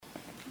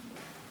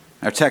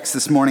Our text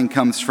this morning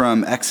comes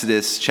from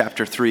Exodus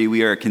chapter 3.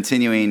 We are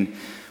continuing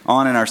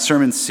on in our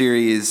sermon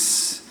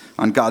series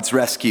on God's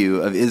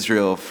rescue of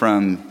Israel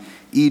from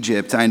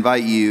Egypt. I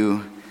invite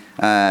you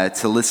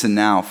to listen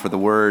now for the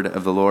word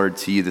of the Lord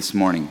to you this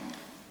morning.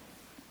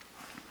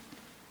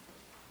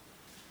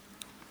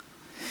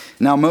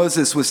 Now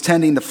Moses was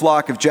tending the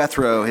flock of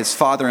Jethro, his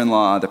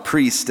father-in-law, the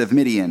priest of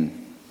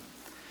Midian.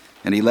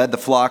 And he led the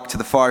flock to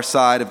the far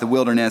side of the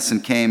wilderness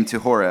and came to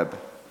Horeb,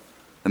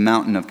 the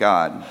mountain of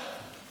God.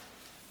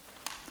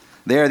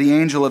 There the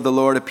angel of the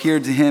Lord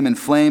appeared to him in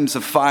flames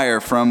of fire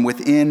from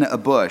within a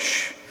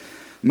bush.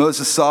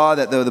 Moses saw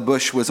that though the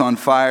bush was on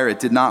fire,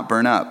 it did not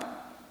burn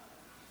up.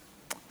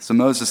 So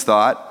Moses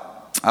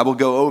thought, I will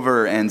go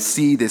over and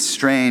see this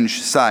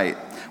strange sight,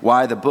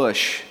 why the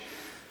bush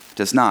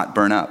does not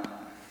burn up.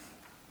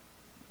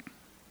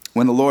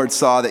 When the Lord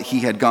saw that he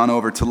had gone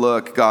over to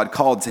look, God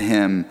called to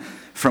him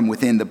from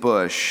within the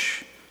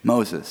bush,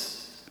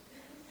 Moses,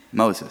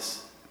 Moses.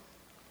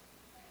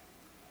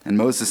 And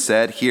Moses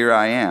said, Here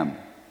I am.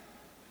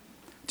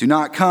 Do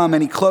not come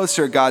any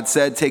closer, God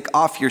said. Take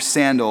off your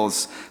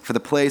sandals, for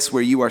the place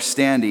where you are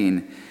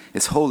standing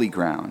is holy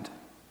ground.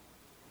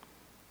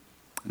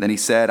 Then he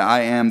said,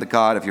 I am the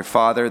God of your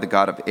father, the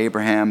God of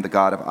Abraham, the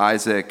God of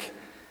Isaac,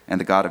 and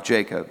the God of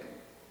Jacob.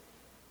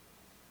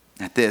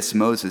 At this,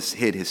 Moses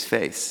hid his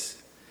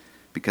face,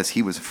 because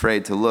he was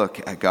afraid to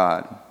look at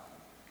God.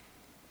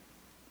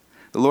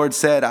 The Lord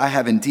said, I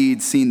have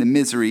indeed seen the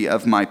misery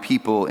of my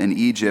people in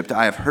Egypt.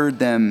 I have heard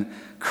them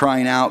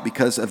crying out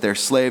because of their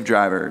slave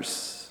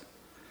drivers,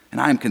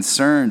 and I am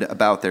concerned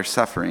about their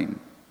suffering.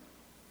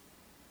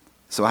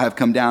 So I have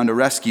come down to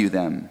rescue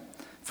them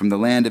from the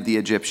land of the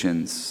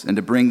Egyptians and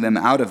to bring them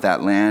out of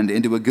that land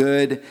into a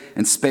good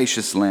and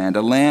spacious land,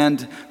 a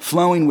land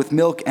flowing with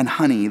milk and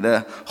honey,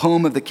 the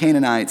home of the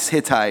Canaanites,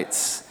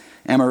 Hittites,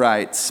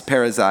 Amorites,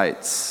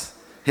 Perizzites,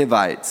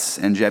 Hivites,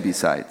 and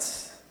Jebusites.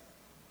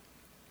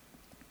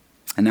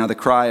 And now the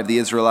cry of the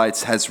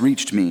Israelites has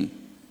reached me,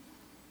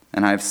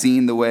 and I have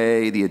seen the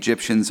way the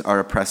Egyptians are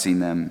oppressing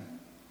them.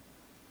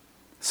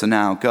 So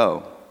now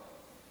go.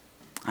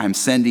 I am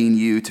sending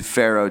you to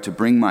Pharaoh to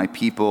bring my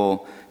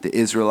people, the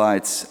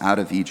Israelites, out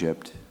of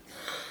Egypt.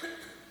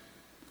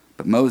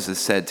 But Moses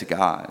said to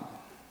God,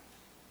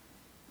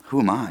 Who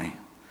am I,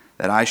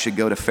 that I should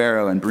go to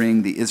Pharaoh and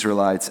bring the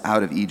Israelites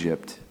out of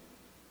Egypt?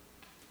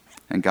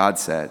 And God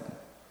said,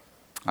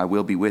 I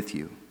will be with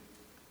you.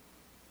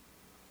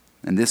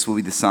 And this will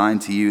be the sign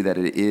to you that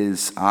it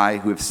is I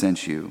who have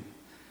sent you.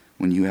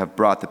 When you have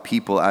brought the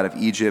people out of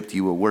Egypt,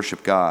 you will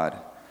worship God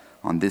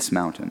on this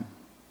mountain.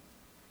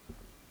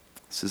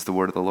 This is the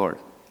word of the Lord.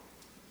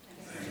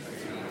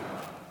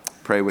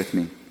 Pray with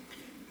me.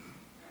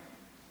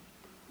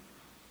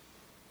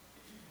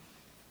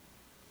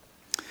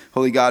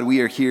 Holy God,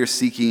 we are here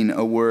seeking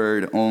a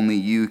word only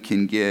you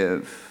can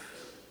give.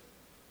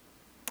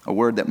 A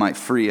word that might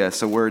free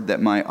us, a word that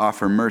might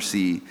offer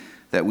mercy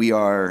that we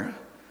are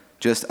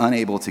just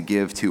unable to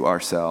give to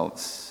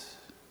ourselves.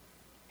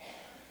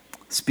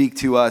 Speak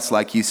to us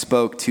like you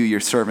spoke to your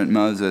servant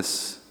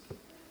Moses.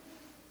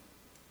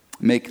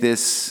 Make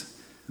this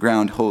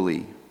ground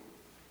holy.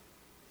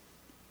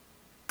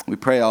 We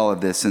pray all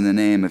of this in the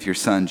name of your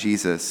Son,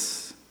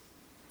 Jesus,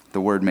 the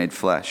Word made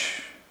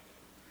flesh.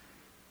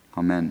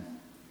 Amen.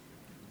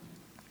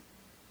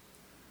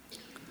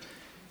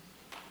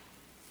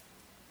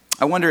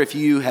 I wonder if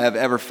you have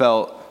ever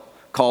felt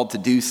called to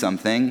do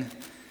something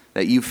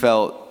that you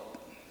felt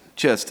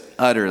just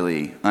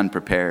utterly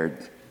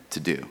unprepared to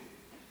do.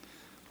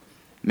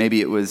 Maybe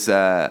it was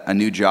a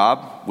new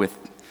job with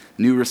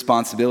new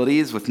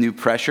responsibilities, with new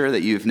pressure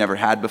that you've never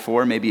had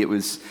before. Maybe it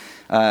was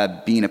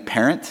being a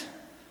parent.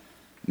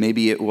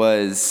 Maybe it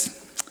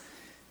was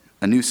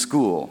a new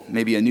school,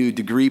 maybe a new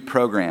degree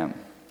program.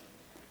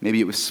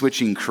 Maybe it was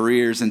switching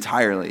careers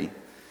entirely.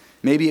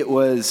 Maybe it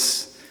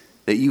was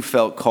that you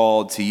felt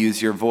called to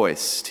use your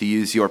voice, to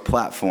use your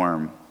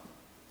platform,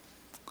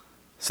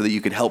 so that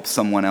you could help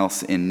someone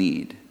else in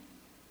need.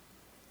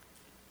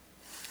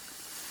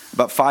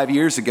 About 5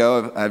 years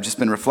ago, I've just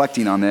been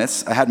reflecting on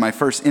this. I had my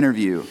first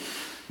interview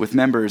with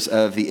members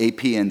of the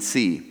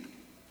APNC.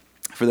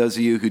 For those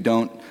of you who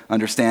don't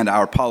understand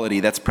our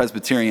polity, that's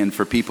Presbyterian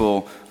for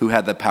people who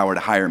had the power to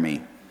hire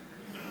me.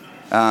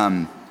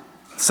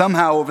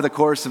 Somehow, over the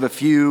course of a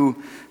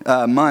few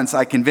months,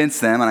 I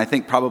convinced them, and I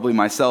think probably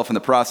myself in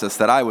the process,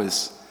 that I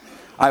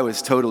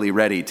was totally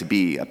ready to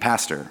be a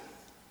pastor.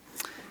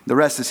 The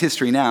rest is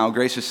history now.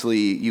 Graciously,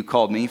 you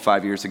called me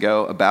 5 years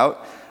ago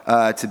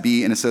to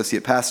be an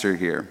associate pastor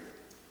here.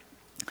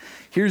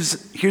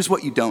 Here's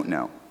what you don't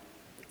know.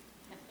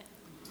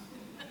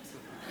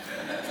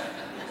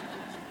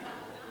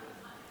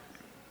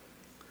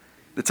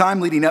 The time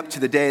leading up to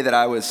the day that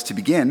I was to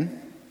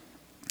begin,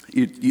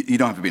 you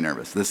don't have to be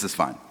nervous. This is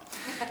fine.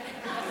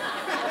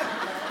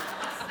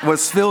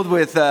 Was filled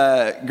with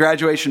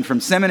graduation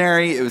from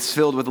seminary. It was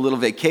filled with a little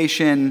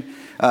vacation.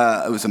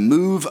 It was a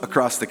move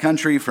across the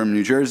country from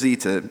New Jersey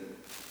to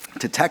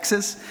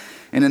Texas.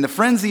 And in the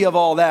frenzy of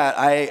all that,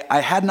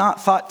 I had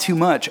not thought too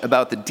much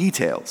about the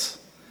details.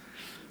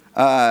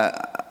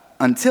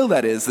 Until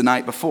that is the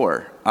night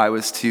before I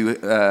was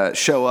to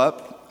show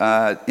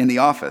up in the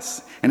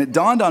office. And it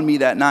dawned on me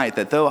that night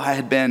that though I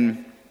had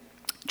been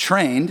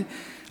trained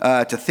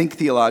to think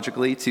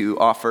theologically, to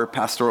offer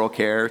pastoral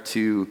care,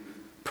 to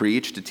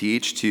preach, to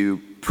teach,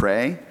 to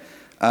pray,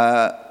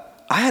 I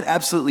had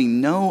absolutely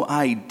no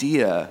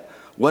idea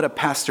what a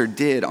pastor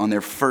did on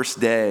their first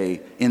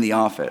day in the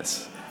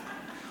office.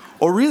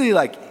 Or really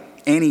like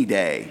any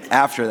day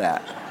after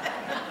that.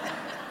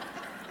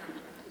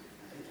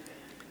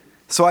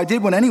 So I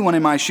did what anyone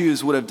in my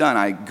shoes would have done.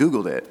 I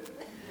Googled it.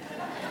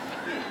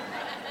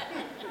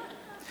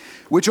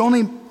 Which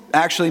only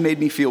actually made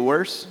me feel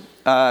worse,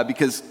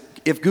 because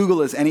if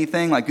Google is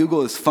anything, like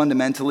Google is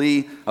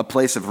fundamentally a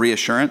place of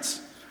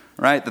reassurance,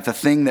 right? That the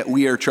thing that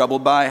we are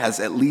troubled by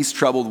has at least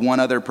troubled one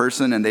other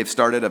person, and they've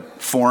started a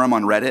forum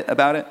on Reddit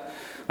about it.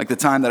 Like the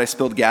time that I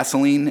spilled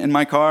gasoline in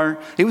my car,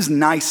 it was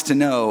nice to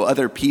know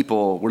other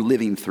people were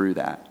living through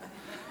that.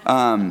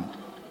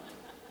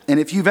 And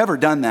if you've ever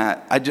done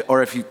that,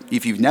 or if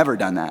you've never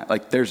done that,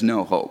 like there's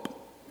no hope.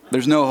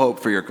 There's no hope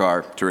for your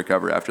car to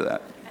recover after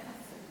that.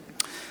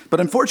 But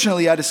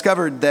unfortunately, I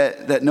discovered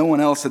that no one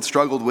else had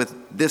struggled with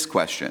this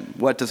question.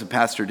 What does a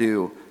pastor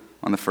do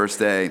on the first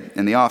day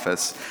in the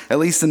office? At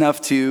least enough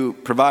to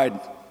provide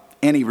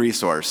any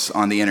resource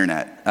on the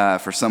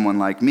internet for someone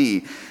like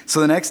me.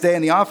 So the next day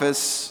in the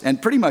office, and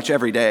pretty much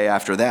every day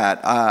after that,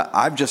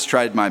 I've just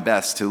tried my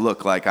best to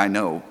look like I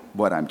know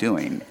what I'm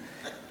doing.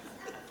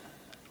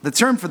 The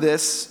term for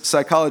this,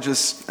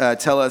 psychologists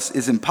tell us,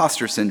 is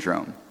imposter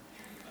syndrome.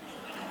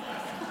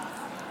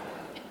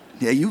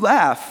 Yeah, you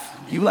laugh.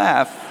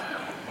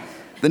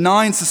 The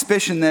gnawing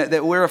suspicion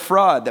that we're a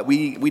fraud, that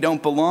we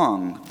don't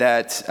belong,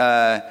 that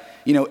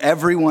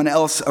everyone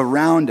else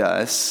around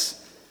us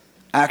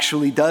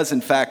actually does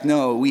in fact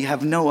know. We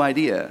have no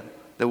idea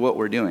that what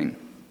we're doing.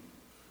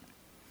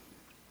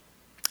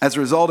 As a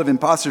result of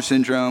imposter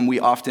syndrome, we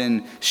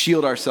often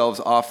shield ourselves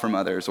off from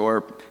others,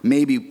 or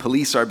maybe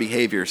police our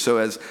behavior so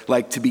as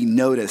to be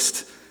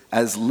noticed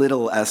as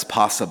little as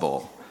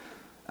possible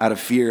out of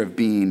fear of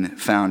being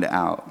found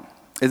out.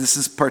 This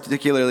is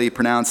particularly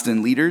pronounced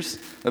in leaders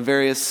of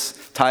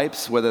various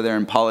types, whether they're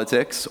in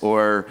politics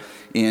or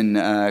in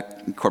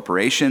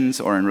corporations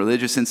or in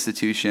religious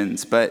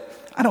institutions.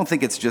 But I don't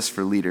think it's just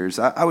for leaders.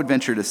 I would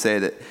venture to say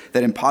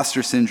that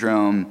imposter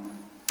syndrome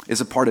is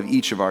a part of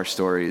each of our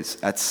stories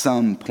at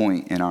some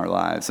point in our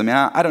lives. I mean,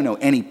 I don't know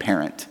any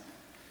parent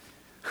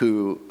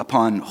who,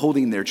 upon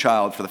holding their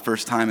child for the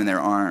first time in their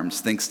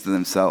arms, thinks to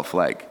themselves,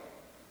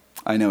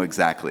 I know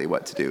exactly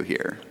what to do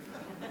here.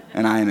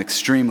 And I am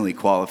extremely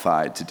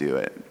qualified to do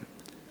it.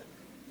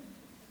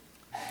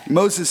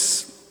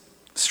 Moses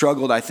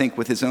struggled, I think,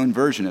 with his own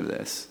version of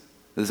this,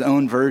 his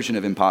own version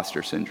of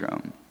imposter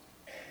syndrome.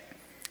 I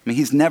mean,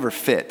 he's never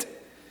fit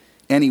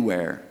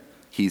anywhere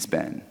he's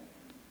been.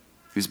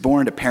 He was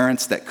born to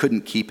parents that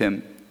couldn't keep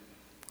him.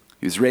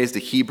 He was raised a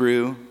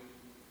Hebrew,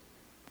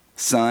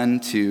 son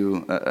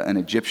to an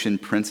Egyptian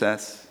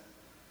princess.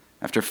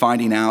 After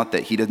finding out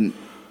that he didn't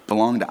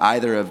belong to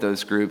either of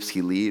those groups,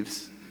 he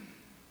leaves.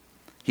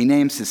 He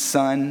names his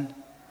son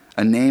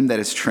a name that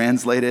is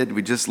translated,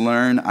 we just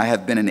learned, I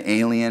have been an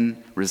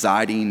alien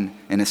residing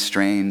in a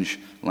strange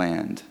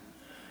land.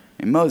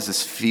 And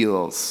Moses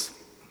feels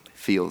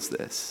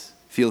this,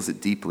 feels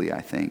it deeply,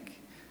 I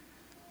think.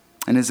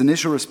 And his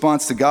initial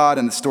response to God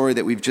in the story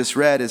that we've just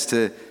read is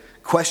to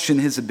question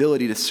his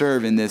ability to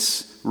serve in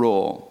this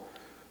role,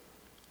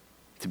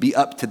 to be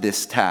up to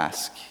this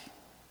task.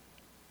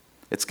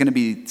 This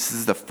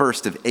is the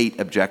first of 8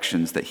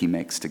 objections that he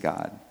makes to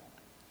God.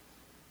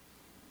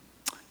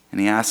 And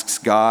he asks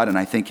God, and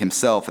I think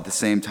himself at the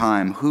same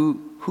time,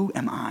 who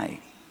am I?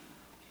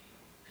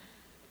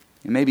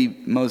 And maybe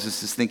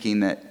Moses is thinking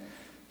that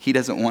he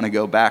doesn't want to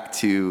go back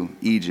to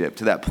Egypt,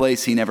 to that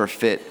place he never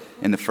fit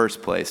in the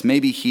first place.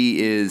 Maybe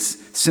he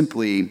is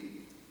simply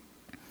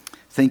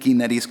thinking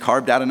that he's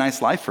carved out a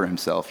nice life for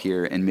himself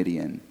here in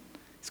Midian.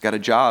 He's got a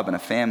job and a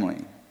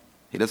family.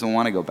 He doesn't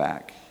want to go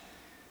back.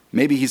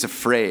 Maybe he's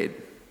afraid.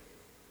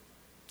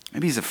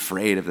 Maybe he's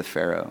afraid of the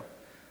Pharaoh.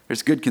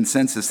 There's good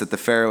consensus that the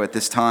Pharaoh at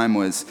this time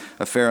was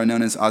a Pharaoh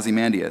known as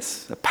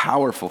Ozymandias, a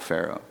powerful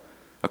Pharaoh,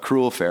 a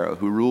cruel Pharaoh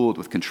who ruled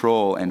with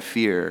control and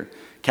fear,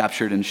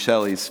 captured in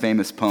Shelley's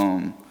famous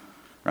poem,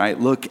 right?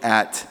 Look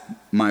at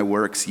my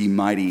works, ye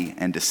mighty,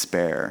 and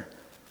despair.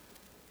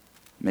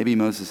 Maybe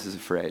Moses is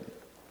afraid.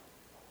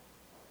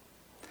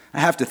 I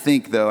have to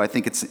think, though, I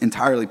think it's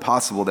entirely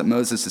possible that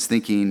Moses is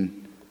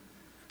thinking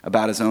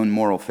about his own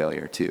moral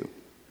failure, too.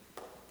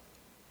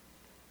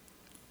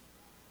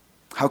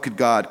 How could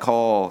God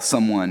call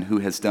someone who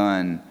has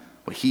done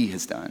what he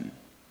has done?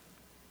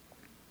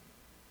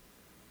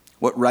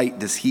 What right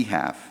does he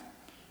have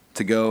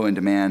to go and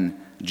demand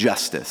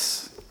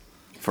justice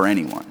for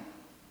anyone?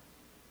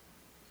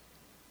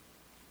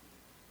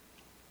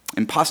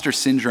 Imposter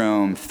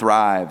syndrome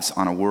thrives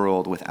on a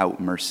world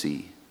without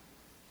mercy.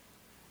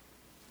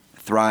 It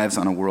thrives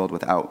on a world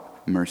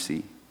without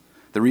mercy.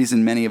 The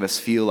reason many of us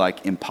feel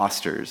like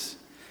imposters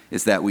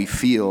is that we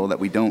feel that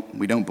we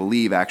don't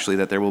believe actually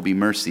that there will be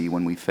mercy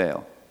when we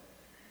fail.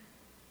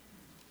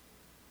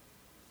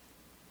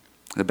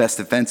 The best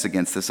defense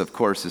against this, of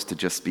course, is to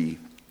just be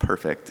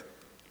perfect,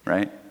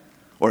 right?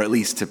 Or at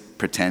least to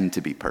pretend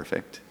to be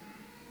perfect.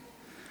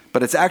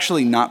 But it's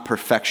actually not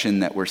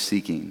perfection that we're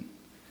seeking.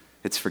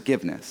 It's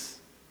forgiveness.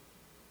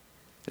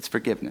 It's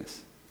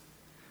forgiveness.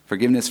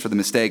 Forgiveness for the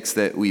mistakes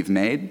that we've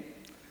made,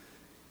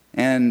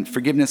 and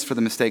forgiveness for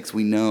the mistakes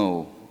we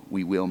know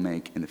we will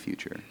make in the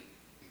future.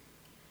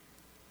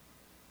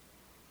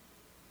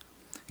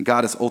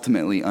 God is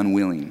ultimately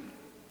unwilling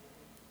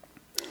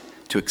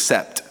to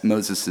accept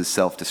Moses'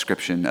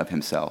 self-description of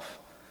himself.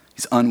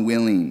 He's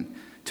unwilling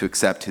to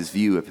accept his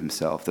view of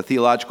himself. The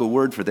theological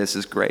word for this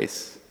is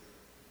grace.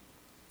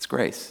 It's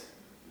grace.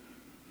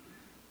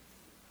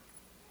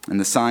 And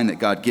the sign that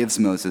God gives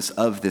Moses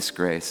of this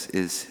grace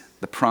is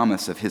the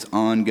promise of his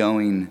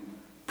ongoing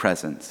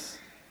presence.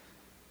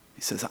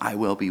 He says, I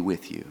will be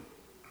with you.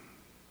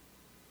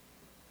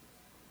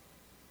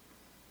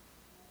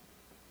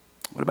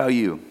 What about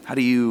you? How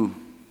do you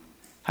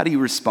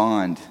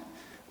respond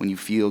when you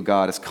feel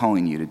God is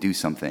calling you to do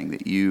something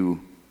that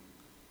you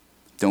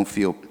don't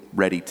feel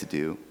ready to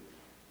do?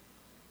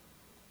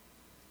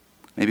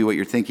 Maybe what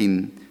you're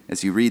thinking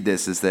as you read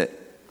this is that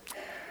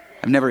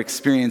I've never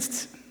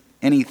experienced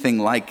anything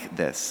like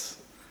this.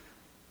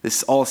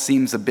 This all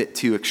seems a bit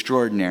too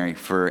extraordinary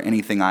for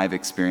anything I've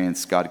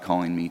experienced God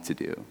calling me to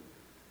do.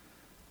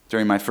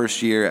 During my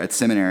first year at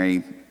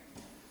seminary,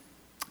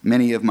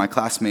 many of my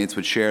classmates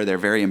would share their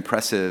very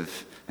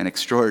impressive and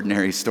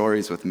extraordinary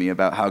stories with me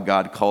about how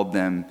God called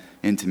them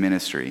into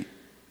ministry.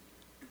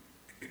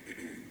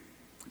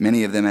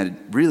 Many of them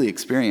had really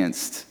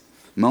experienced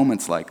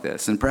moments like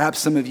this, and perhaps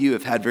some of you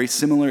have had very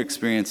similar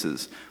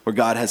experiences where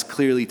God has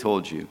clearly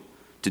told you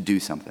to do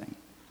something.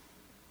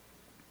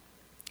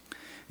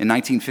 In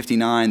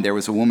 1959, there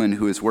was a woman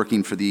who was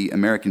working for the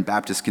American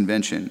Baptist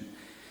Convention,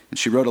 and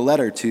she wrote a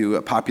letter to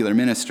a popular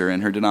minister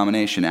in her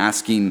denomination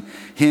asking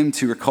him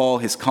to recall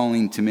his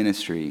calling to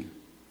ministry.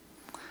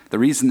 The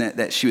reason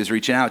that she was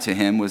reaching out to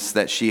him was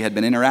that she had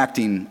been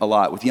interacting a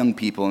lot with young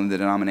people in the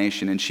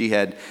denomination, and she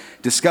had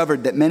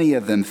discovered that many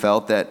of them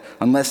felt that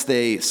unless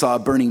they saw a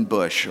burning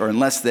bush or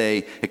unless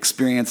they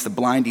experienced the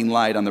blinding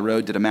light on the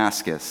road to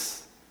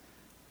Damascus,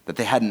 that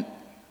they hadn't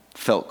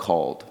felt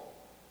called.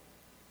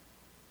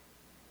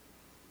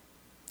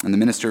 And the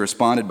minister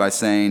responded by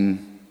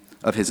saying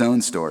of his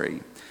own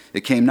story,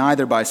 it came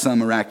neither by some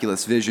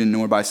miraculous vision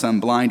nor by some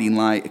blinding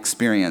light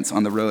experience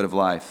on the road of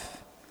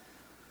life.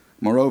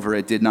 Moreover,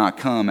 it did not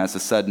come as a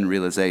sudden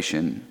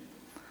realization.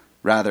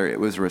 Rather, it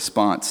was a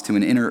response to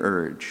an inner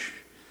urge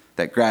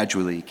that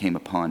gradually came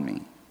upon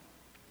me.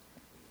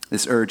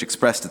 This urge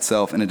expressed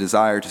itself in a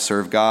desire to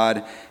serve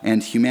God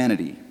and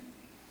humanity,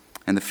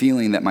 and the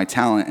feeling that my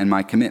talent and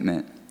my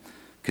commitment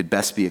could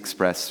best be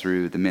expressed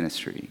through the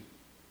ministry.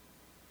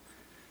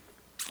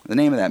 The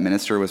name of that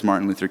minister was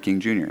Martin Luther King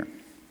Jr.,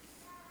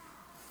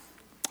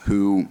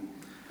 who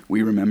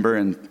we remember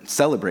and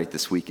celebrate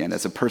this weekend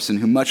as a person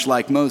who, much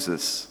like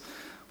Moses,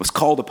 was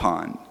called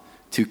upon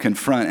to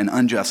confront an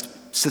unjust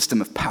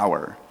system of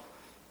power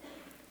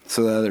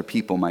so that other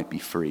people might be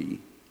free.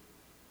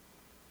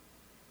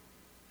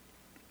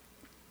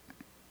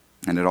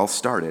 And it all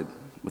started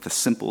with a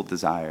simple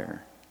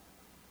desire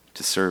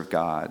to serve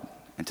God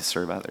and to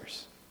serve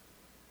others.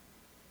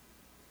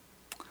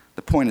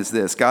 The point is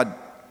this: God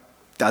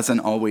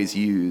doesn't always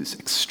use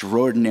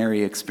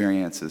extraordinary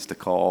experiences to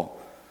call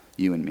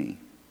you and me.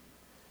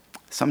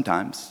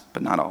 Sometimes,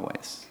 but not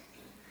always.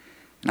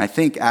 And I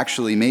think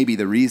actually maybe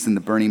the reason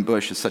the burning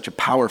bush is such a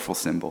powerful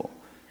symbol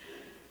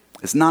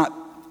is not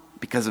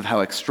because of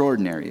how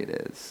extraordinary it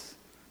is,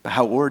 but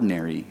how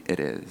ordinary it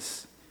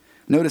is.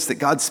 Notice that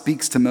God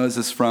speaks to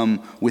Moses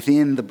from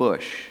within the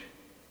bush.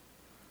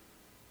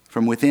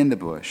 From within the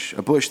bush,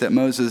 a bush that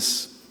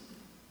Moses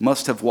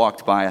must have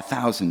walked by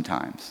 1,000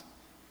 times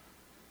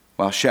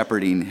while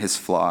shepherding his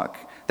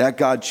flock. That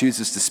God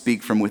chooses to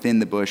speak from within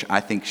the bush, I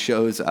think,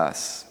 shows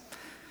us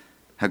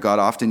how God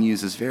often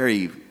uses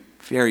very,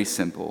 very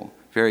simple,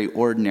 very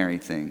ordinary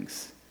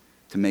things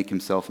to make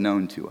himself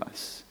known to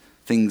us,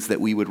 things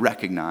that we would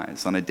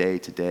recognize on a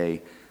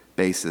day-to-day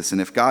basis. And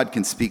if God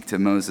can speak to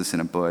Moses in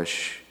a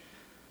bush,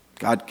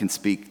 God can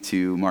speak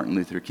to Martin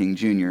Luther King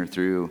Jr.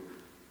 through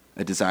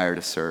a desire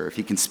to serve.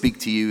 He can speak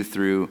to you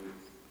through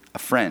a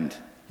friend.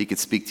 He could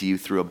speak to you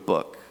through a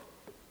book.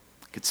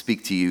 He could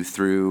speak to you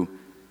through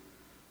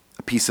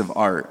a piece of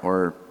art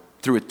or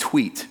through a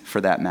tweet, for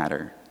that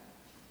matter.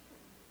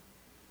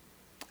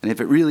 And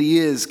if it really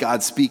is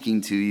God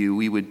speaking to you,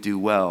 we would do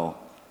well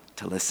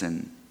to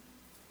listen.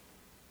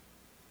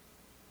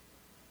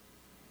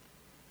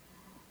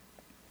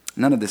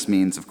 None of this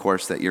means, of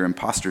course, that your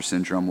imposter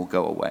syndrome will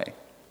go away.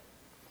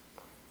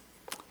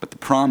 But the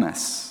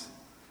promise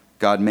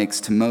God makes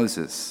to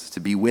Moses to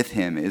be with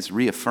him is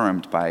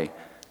reaffirmed by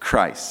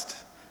Christ.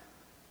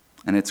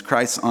 And it's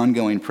Christ's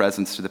ongoing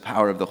presence through the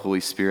power of the Holy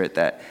Spirit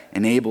that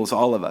enables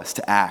all of us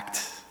to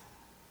act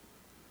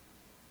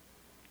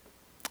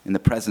in the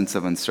presence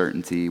of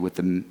uncertainty with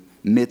the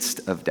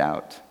midst of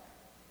doubt,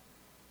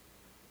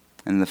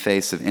 and in the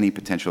face of any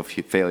potential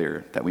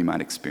failure that we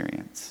might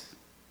experience.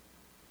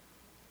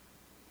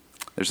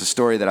 There's a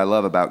story that I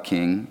love about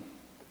King,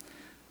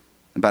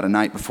 about a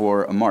night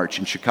before a march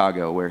in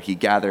Chicago where he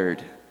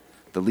gathered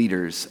the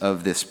leaders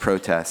of this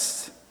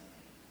protest,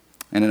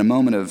 and in a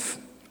moment of,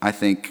 I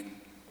think,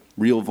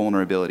 real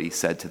vulnerability,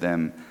 said to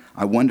them,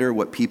 "I wonder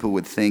what people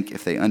would think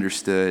if they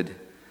understood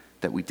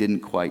that we didn't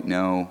quite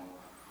know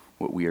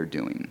what we are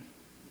doing."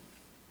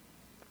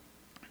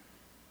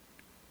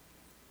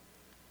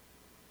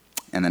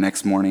 And the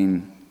next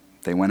morning,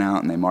 they went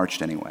out and they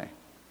marched anyway.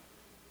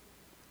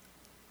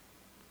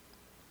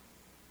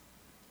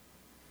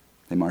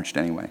 They marched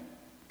anyway.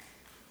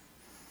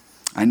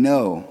 I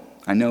know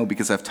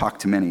because I've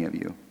talked to many of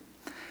you,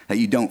 that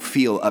you don't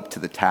feel up to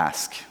the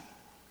task,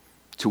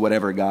 to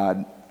whatever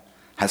God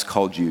has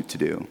called you to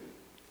do,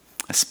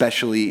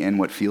 especially in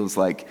what feels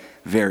like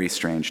very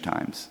strange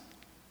times.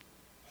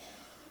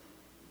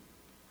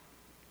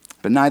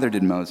 But neither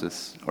did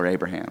Moses or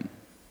Abraham.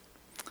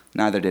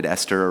 Neither did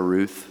Esther or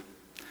Ruth.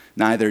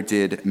 Neither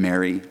did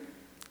Mary.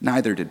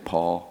 Neither did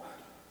Paul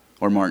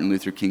or Martin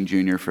Luther King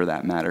Jr. for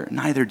that matter.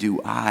 Neither do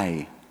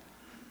I.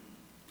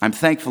 I'm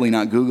thankfully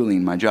not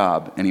Googling my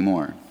job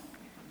anymore.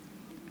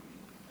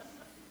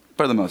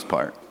 For the most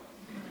part.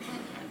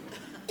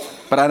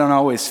 But I don't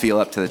always feel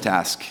up to the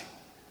task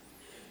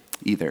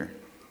either.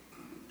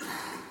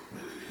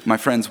 My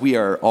friends, we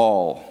are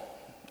all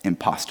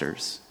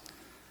imposters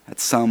at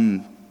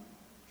some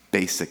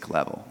basic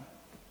level.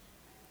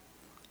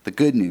 The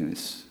good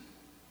news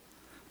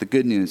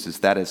is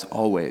that is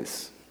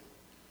always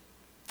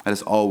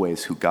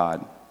who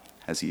God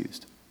has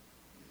used.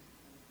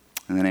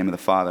 In the name of the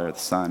Father, the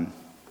Son,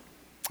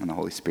 and the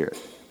Holy Spirit.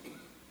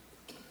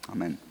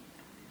 Amen.